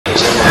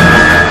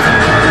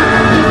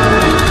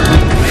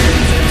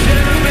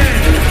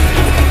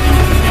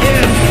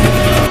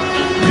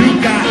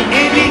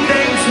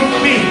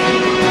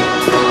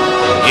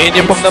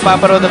pong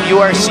napapanood ng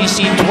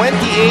URCC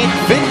 28th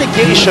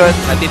Vindication.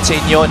 Atid sa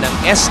inyo ng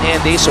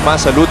SNA.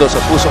 Sumasaludo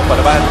sa pusong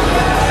palaban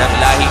ng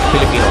lahing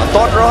Pilipino.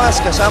 Anton Rojas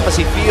kasama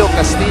si Pio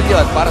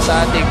Castillo. At para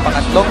sa ating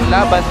pangatlong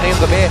laban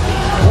ngayong gabi,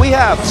 we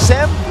have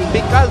Sem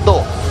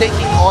Bicaldo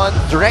taking on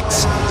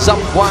Drex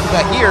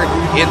Zamboanga here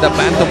in the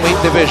bantamweight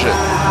division.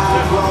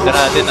 Ito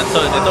natin,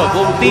 Anton. Ito,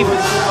 buong team.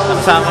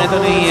 Nakasama nito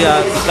ni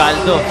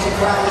Bicaldo.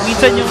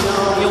 Minsan yung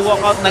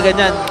walkout na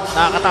ganyan,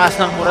 nakakataas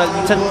ng moral.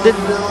 Minsan din,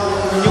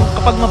 yung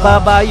kapag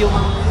mababa yung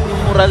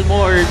moral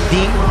mo or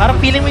di, parang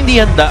feeling mo hindi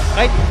handa.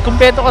 Kahit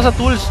kumpleto ka sa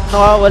tools,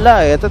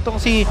 nawawala eh. Ito itong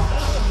si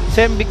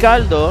Sem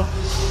Bicaldo,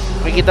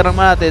 makikita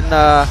naman natin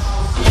na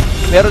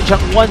meron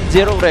siyang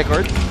 1-0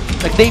 record.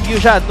 Nag-debut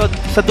siya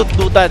sa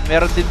Dutdutan.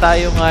 Meron din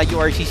tayong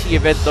URCC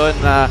event doon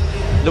na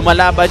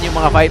lumalaban yung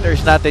mga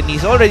fighters natin.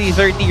 He's already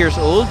 30 years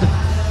old,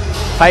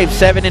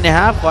 5'7.5",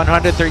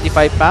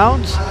 135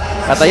 pounds.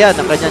 At ayan,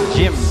 ang kanyang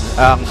gym,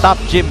 ang top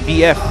gym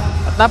BF.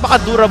 At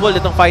napaka-durable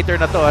itong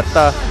fighter na to. At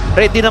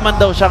ready naman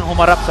daw siyang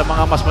humarap sa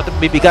mga mas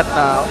bibigat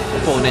na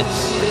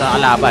opponents sa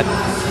kalaban.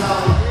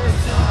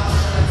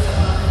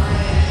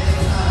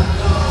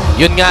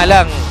 Yun nga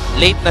lang,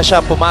 late na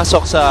siya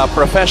pumasok sa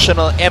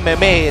professional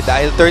MMA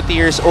dahil 30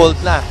 years old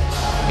na.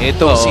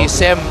 Ito si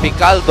Sem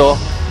Bicaldo.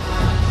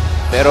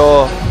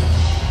 Pero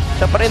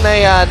siya pa rin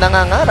ay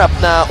nangangarap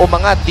na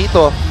umangat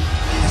dito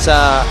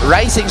sa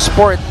rising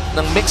sport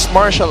ng mixed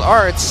martial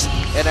arts.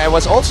 And I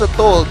was also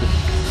told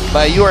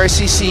by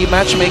URCC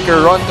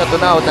matchmaker Ron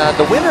Catunao na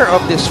the winner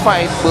of this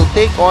fight will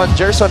take on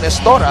Gerson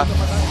Estora,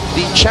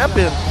 the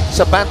champion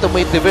sa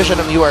bantamweight division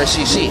ng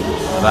URCC.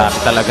 Marami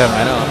talagang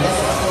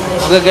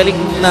gagaling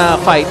na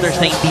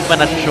fighters na hindi pa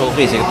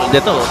nag-showcase.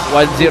 Dito,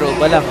 1-0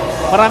 pa lang.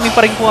 Marami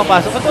pa rin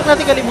pumapasok. At huwag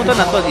natin kalimutan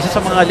na isa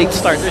sa mga late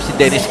starters, si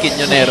Dennis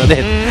Quiñonero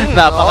din.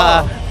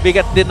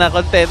 Napaka-bigat din na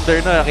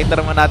contender. No? Nakita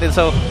naman natin.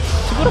 So,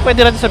 siguro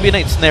pwede natin sabihin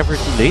na it's never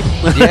too late.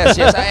 Yes,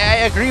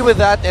 I agree with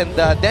that. And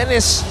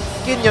Dennis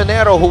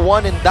Quiñonero, who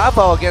won in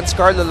Davao against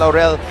Carlo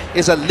Laurel,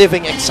 is a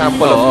living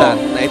example of that.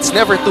 It's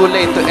never too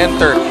late to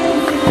enter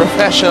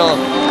professional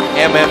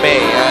MMA.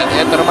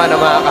 And ito naman ang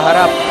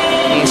makakaharap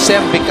ni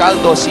Sem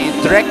Bicaldo, si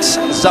Drex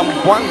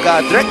Zamboanga.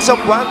 Drex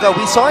Zamboanga,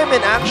 we saw him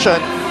in action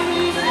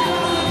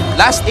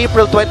last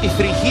April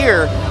 23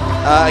 here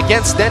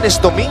against Dennis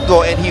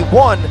Domingo, and he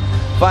won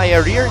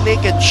via rear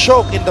naked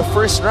choke in the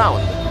first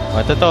round.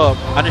 Ito,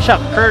 siya,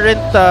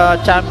 current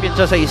champion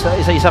siya sa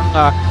isang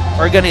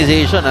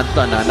organization na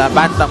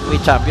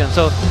bantamweight champion.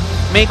 So,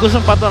 may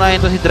gustong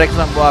patunayan to si Drex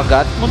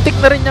Zamboanga. Muntik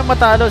na rin niyang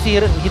matalo si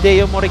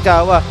Hideo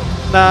Morikawa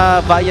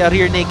na via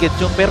rear naked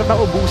choke, pero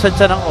naubusan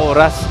siya ng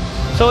oras.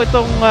 So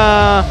itong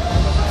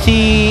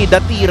si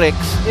The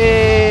T-Rex,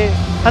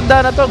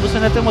 handa na to. Gusto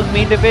natin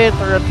mag-main event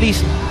or at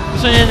least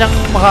gusto niya niyang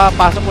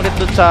makapasok ulit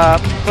dun sa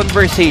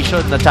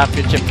conversation na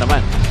championship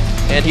naman.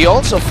 And he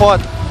also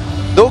fought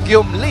Do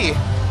Gyum Lee.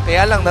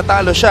 Kaya lang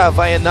natalo siya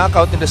via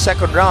knockout in the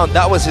second round.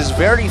 That was his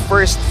very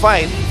first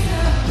fight.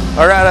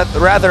 Or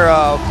rather,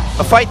 a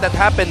fight that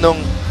happened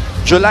noong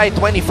July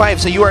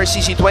 25 sa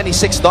URCC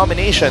 26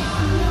 domination.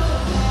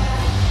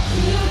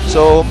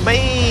 So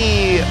may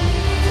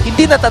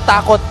hindi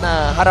natatakot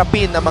na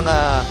harapin ng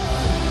mga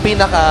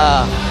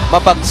pinaka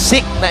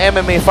mabagsik na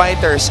MMA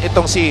fighters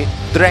itong si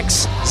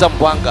Drex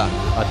Zamboanga.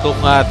 At kung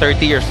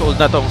 30 years old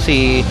na tong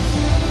si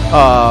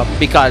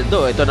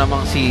Bicaldo, ito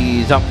namang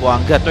si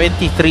Zamboanga,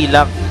 23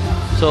 lang.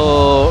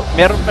 So,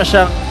 meron pa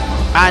siyang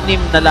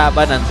 6 na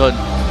laban nandun.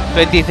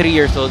 23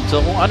 years old.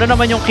 So, kung ano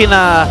naman yung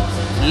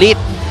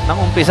kina-late ng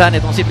umpisa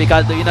nitong si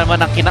Bicaldo, yun naman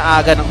ang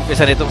kinaaga ng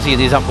umpisa nitong si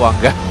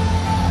Zamboanga.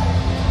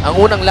 Ang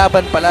unang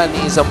laban pala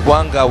ni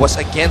Zamboanga was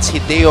against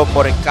Hideo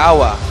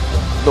Morikawa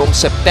noong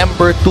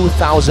September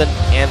 2013.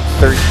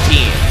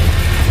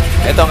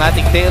 Ito ang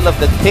ating tale of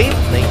the tape.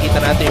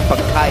 Nakikita natin yung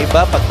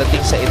pagkaiba pagdating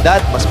sa edad.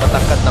 Mas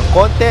matangkad ng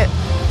konti.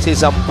 Si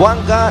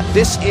Zamboanga,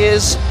 this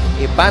is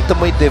a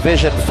bantamweight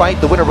division fight.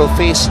 The winner will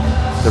face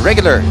the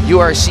regular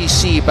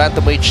URCC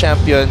bantamweight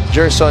champion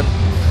Gerson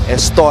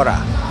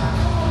Estora.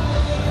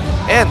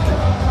 And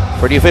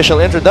for the official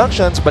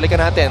introductions,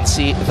 balikan natin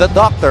si The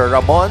Dr.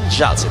 Ramon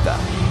Jalcita.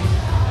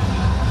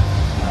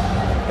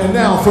 And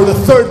now for the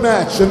third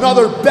match,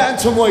 another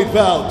bantamweight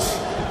bout.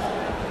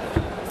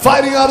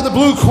 Fighting out of the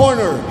blue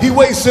corner, he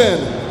weighs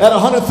in at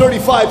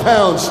 135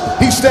 pounds.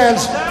 He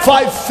stands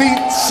 5 feet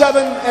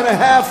 7.5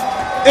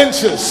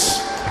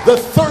 inches. The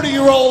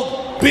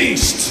 30-year-old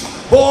beast,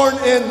 born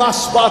in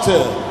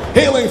Masbate,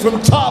 hailing from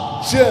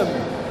Top Gym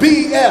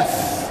BF.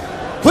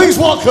 Please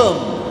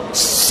welcome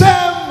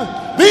Sem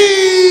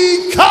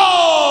Bicaldo.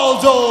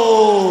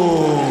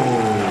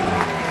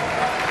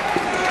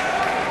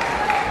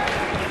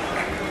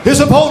 His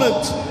opponent,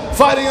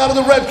 fighting out of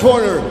the red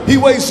corner, he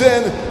weighs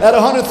in at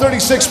 136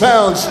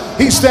 pounds.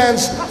 He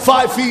stands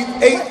 5 feet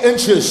 8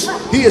 inches.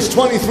 He is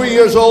 23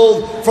 years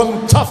old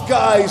from Tough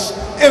Guys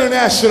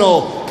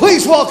International.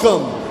 Please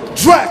welcome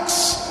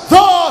Drex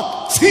the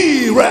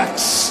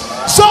T-Rex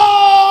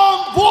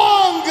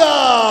Zamboanga.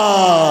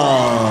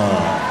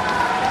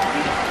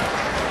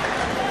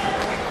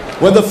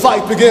 When the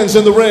fight begins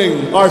in the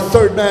ring, our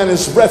third man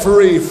is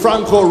referee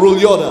Franco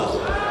Rulloda.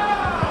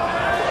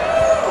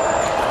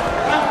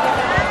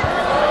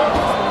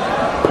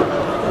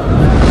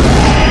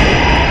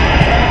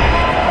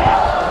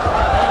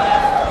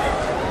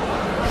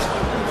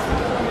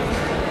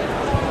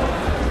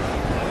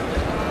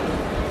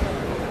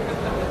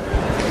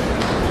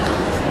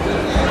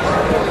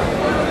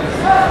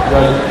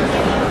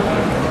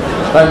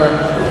 Timer.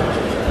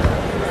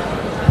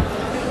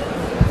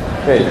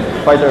 Okay,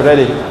 fighter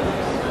ready.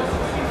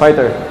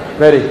 Fighter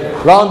ready.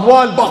 Round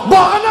one,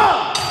 bakbakan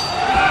na!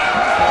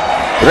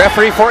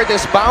 Referee for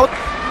this bout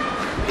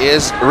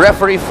is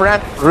referee Frank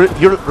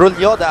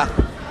Rulloda.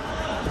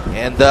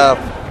 And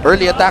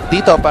early attack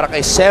dito para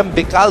kay Sem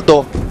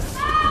Bicaldo.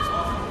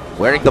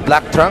 Wearing the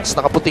black trunks,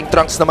 nakaputing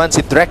trunks naman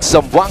si Drex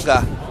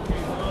Zamboanga.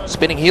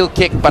 Spinning heel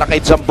kick para kay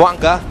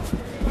Zamboanga.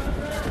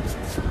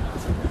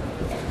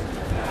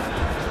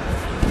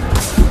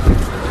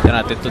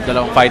 Natin itong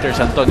dalawang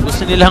fighters, Anton.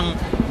 Gusto nilang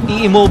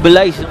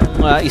i-immobilize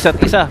yung isa't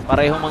isa.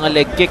 Parehong mga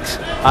leg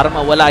kicks para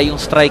mawala yung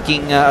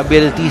striking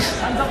abilities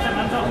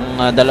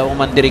ng dalawang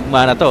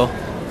mandirigma na to.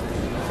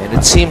 And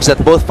it seems that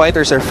both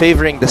fighters are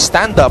favoring the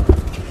stand-up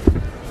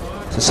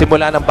sa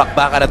simula ng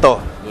bakbakan na to.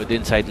 Good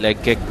inside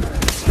leg kick.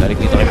 Galing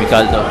dito kay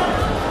Bicaldo.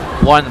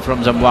 One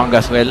from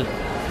Zamboanga as well.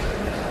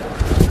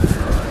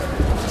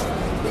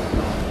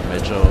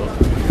 Medyo...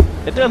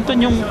 Ito, Anton,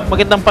 yung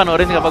magandang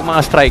panoorin kapag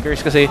mga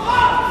strikers kasi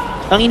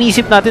ang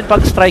inisip natin pag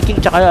striking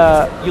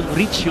tsaka yung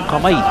reach, yung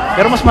kamay.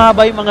 Pero mas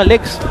mahaba yung mga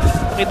legs.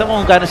 Nakita mo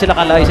kung gano'n sila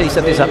kalayo sa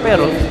isa't isa.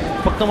 Pero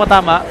pag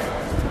tumatama,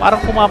 parang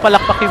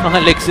pumapalakpak yung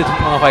mga legs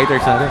itong mga fighters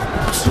natin.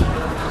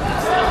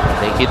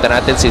 Nakikita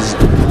natin si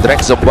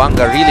Drex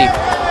Zamboanga really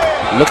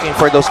looking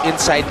for those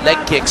inside leg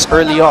kicks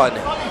early on.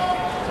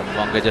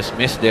 Zamboanga just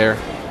missed there.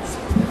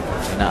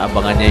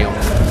 Inaabangan niya yung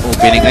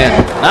opening na yan.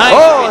 Nice!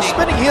 Oh,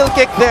 spinning heel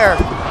kick there.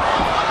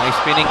 Nice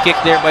spinning kick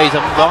there by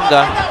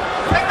Zamboanga.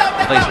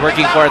 He's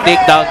working for a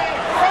takedown.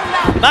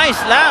 Nice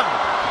slam!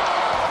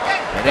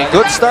 And a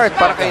good start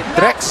para kay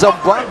Drex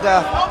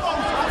Zamboanga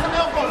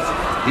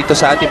dito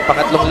sa ating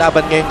pangatlong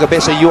laban ngayong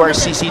gabi sa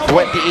URCC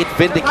 28th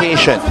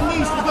Vindication.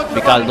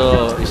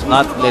 Bicaldo is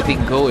not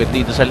letting go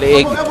dito sa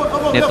leeg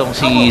nitong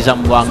si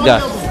Zamboanga.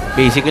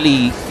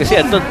 Basically, kasi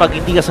Anton, pag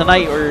hindi ka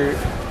sanay or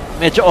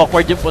medyo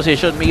awkward yung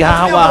position, may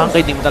hahawakan ka,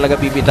 hindi mo talaga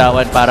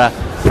bibitawan para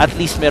at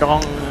least meron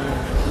kang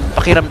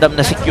pakiramdam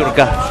na secure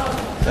ka.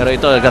 Pero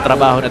ito,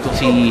 nagkatrabaho na itong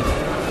si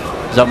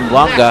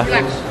Zamboanga.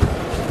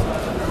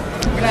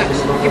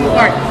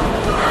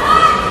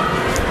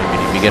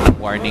 Binibigyan ng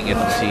warning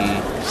itong si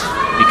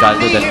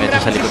Bicaldo dahil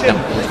medyo sa likod ng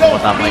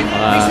matama yung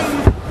mga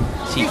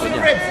siko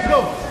niya.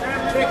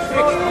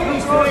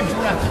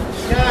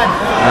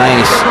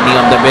 Nice knee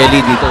on the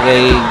belly dito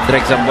kay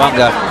Drex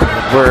Zamboanga.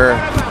 We're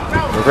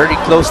very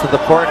close to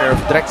the corner of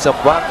Drex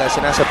Zamboanga.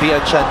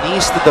 Sinasabihan siya,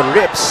 knees to the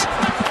ribs.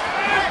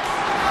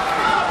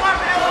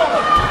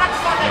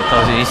 So,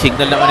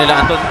 sinisignal naman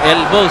nila Anton,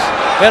 elbows.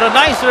 Pero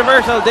nice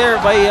reversal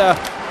there by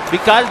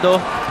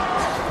Bicaldo.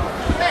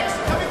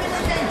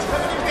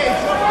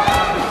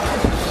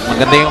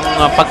 Maganda yung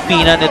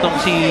pagpina nitong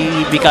si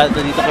Bicaldo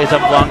dito kay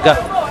Zamboanga.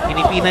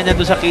 Hinipina niya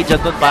doon sa cage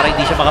Anton para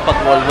hindi siya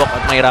makapag-wall walk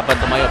at mahirapan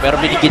tumayo. Pero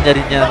binigyan na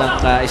rin niya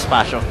ng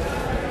espasyo.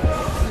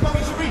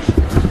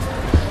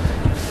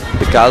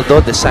 Bicaldo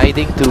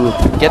deciding to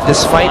get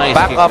this fight nice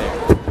back up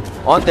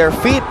on their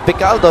feet.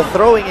 Bicaldo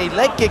throwing a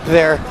leg kick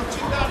there.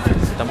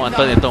 Tamo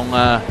Anton, itong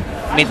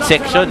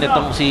midsection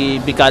nitong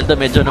si Bicaldo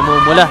medyo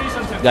namumula.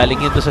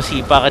 Galing yun sa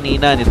sipa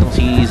kanina nitong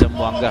si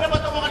Zamboanga.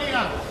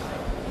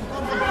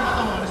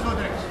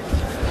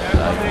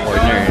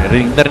 Corner.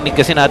 Narinig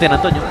kasi natin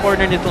Anton, yung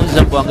corner nitong si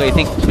Zamboanga, I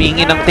think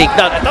humingi ng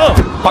takedown. Ito!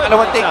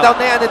 Pangalawang takedown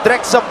na yan ni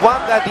Drex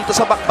Zamboanga dito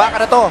sa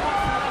bakbakan na to.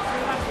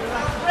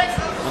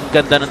 Ang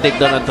ganda ng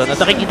takedown Anton. At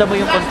nakikita mo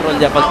yung control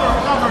niya. Pag,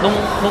 nung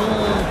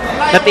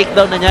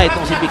na-takedown na niya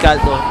itong si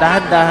Bicaldo,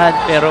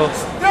 dahan-dahan pero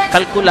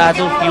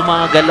kalkulado yung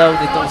mga galaw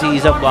nitong si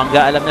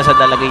Zamboanga. Alam niya sa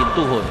talaga yung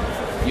tuhod.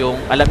 Yung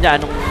alam niya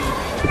anong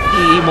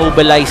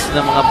i-immobilize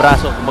ng mga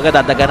braso. Kumbaga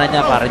dadaganan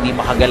niya para hindi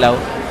makagalaw.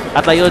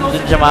 At ayun,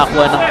 dun siya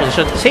makakuha ng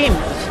posisyon.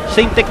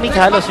 Same technique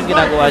halos yung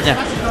ginagawa niya.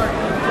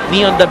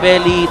 Knee on the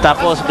belly,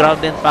 tapos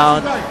ground and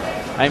pound.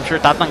 I'm sure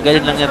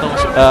tatanggalin lang niya itong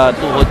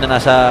tuhod na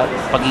nasa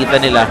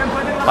pagitan nila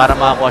para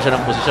makakuha siya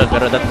ng posisyon.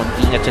 Pero that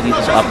mag-ingat siya dito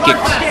sa up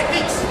kicks.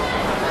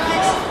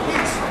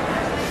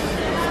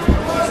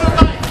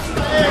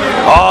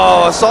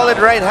 Oh, solid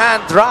right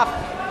hand drop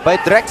by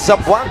Drex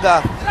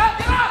Zamboanga,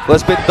 who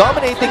has been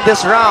dominating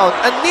this round.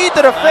 A knee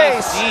to the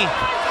face. Nice.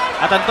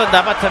 At Anton,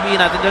 dapat sabihin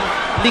natin yun,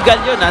 legal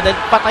yun dahil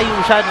patayo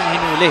siya nung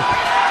hinuli.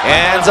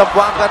 And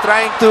Zamboanga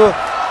trying to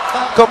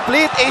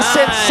complete a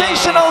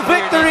sensational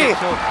victory.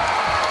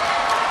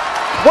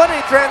 What a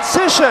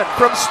transition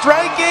from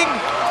striking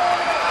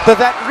to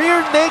that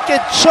rear naked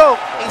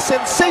choke. A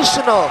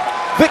sensational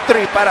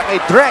victory para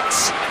kay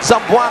Drex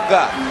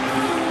Zamboanga.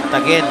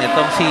 Again,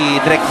 itong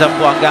si Drex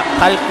Zamboanga,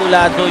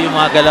 kalkulado yung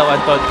mga galaw,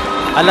 Anton.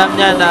 Alam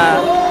niya na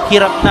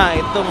hirap na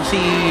itong si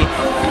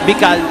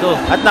Bicaldo.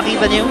 At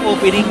nakita niya yung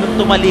opening nung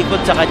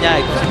tumalikod sa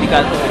kanya. Ito si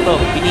Bicaldo. Ito,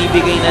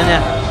 binibigay na niya.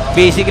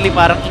 Basically,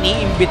 parang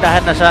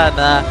iniimbitahan na siya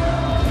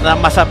na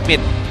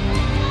masubmit.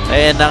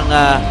 Ayan ang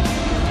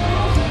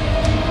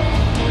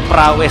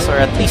prowess, or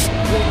at least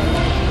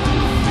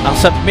ang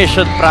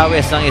submission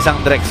prowess ng isang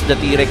Drex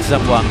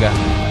Zamboanga.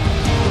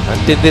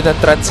 Until din ang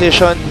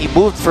transition, he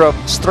moved from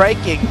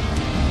striking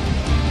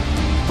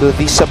to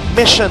the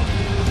submission.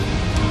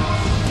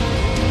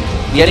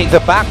 Getting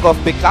the back of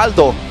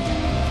Bicaldo.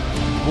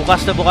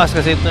 Bukas na bukas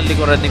kasi itong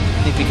likuran ni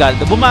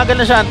Bicaldo. Bumagal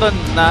na siya, Anton,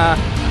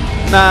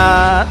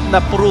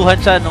 napuruhan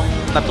siya nung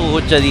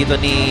natuhod siya dito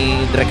ni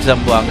Drex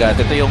Zamboanga.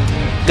 Ito yung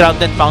ground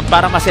and pound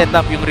para ma-set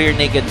up yung rear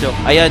naked choke.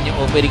 Ayan yung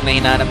opening na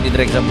hinahanap ni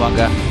Drex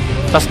Zamboanga.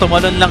 Tapos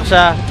tumalon lang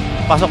siya,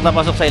 pasok na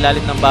pasok sa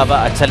ilalim ng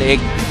baba at sa leeg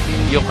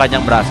yung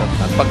kanyang braso.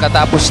 At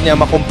pagkatapos niya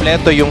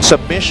makumpleto yung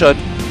submission,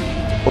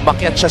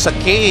 umakyat siya sa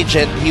cage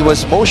and he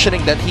was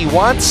motioning that he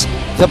wants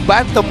the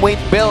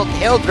bantamweight belt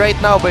held right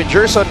now by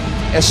Gerson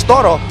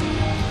Estoro.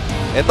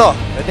 Ito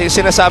yung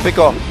sinasabi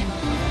ko.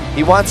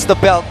 He wants the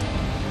belt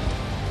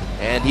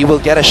and he will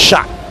get a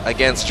shot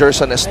against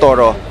Gerson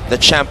Estoro, the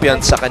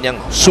champion sa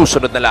kanyang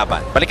susunod na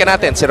laban. Balikan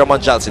natin si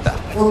Ramon Jalcita.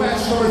 For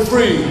match number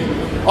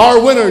 3,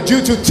 our winner due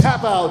to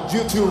tap out,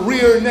 due to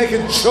rear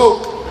naked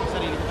choke,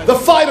 the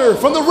fighter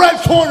from the red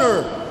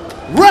corner,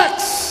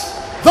 Drex,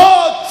 the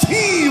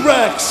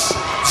T-Rex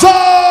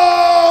Zamboanga.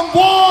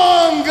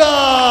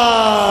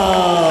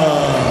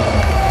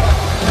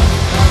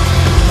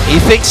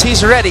 He thinks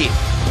he's ready.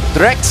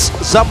 Drex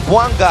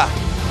Zamboanga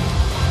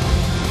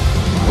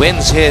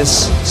wins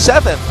his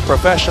 7th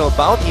professional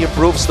bout. He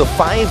improves to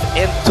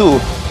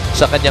 5-2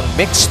 sa kanyang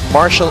mixed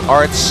martial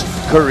arts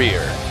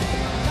career.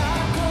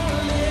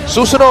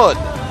 Susunod,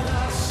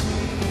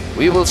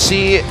 we will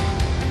see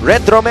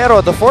Red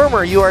Romero, the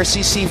former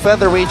URCC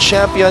featherweight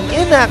champion,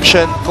 in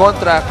action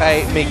kontra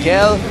kay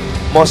Miguel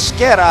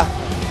Mosquera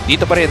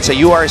dito pa rin sa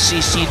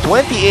URCC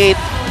 28th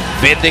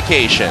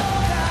Vindication.